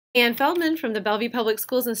Ann Feldman from the Bellevue Public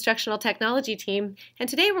Schools Instructional Technology team, and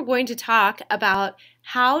today we're going to talk about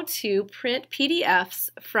how to print PDFs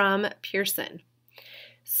from Pearson.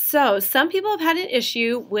 So, some people have had an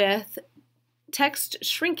issue with text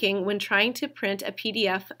shrinking when trying to print a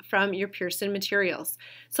PDF from your Pearson materials.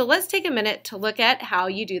 So let's take a minute to look at how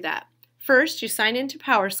you do that. First, you sign into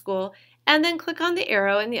PowerSchool and then click on the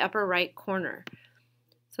arrow in the upper right corner.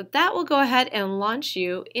 So that will go ahead and launch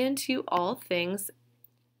you into all things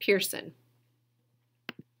Pearson.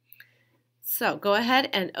 So go ahead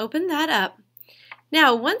and open that up.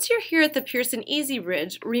 Now, once you're here at the Pearson Easy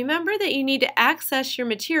Ridge, remember that you need to access your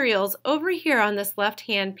materials over here on this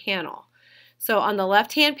left-hand panel. So on the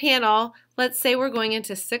left-hand panel, let's say we're going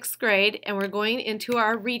into 6th grade and we're going into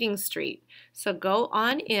our Reading Street. So go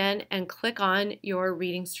on in and click on your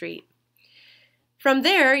Reading Street. From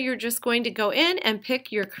there, you're just going to go in and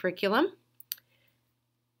pick your curriculum.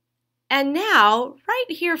 And now, right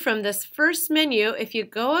here from this first menu, if you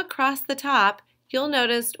go across the top, you'll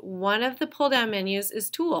notice one of the pull-down menus is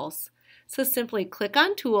Tools. So simply click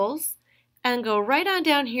on Tools and go right on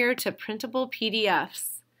down here to Printable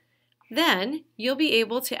PDFs. Then you'll be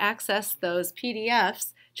able to access those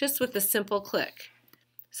PDFs just with a simple click.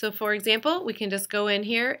 So for example, we can just go in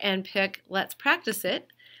here and pick Let's Practice It,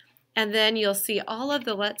 and then you'll see all of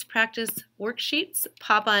the Let's Practice worksheets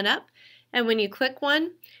pop on up, and when you click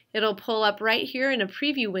one, it'll pull up right here in a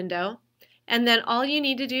preview window, and then all you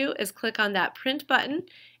need to do is click on that print button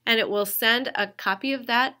and it will send a copy of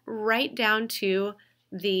that right down to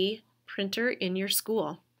the printer in your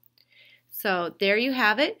school. So there you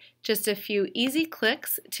have it, just a few easy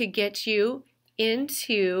clicks to get you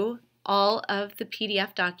into all of the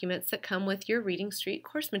PDF documents that come with your Reading Street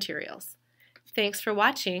course materials. Thanks for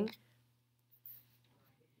watching.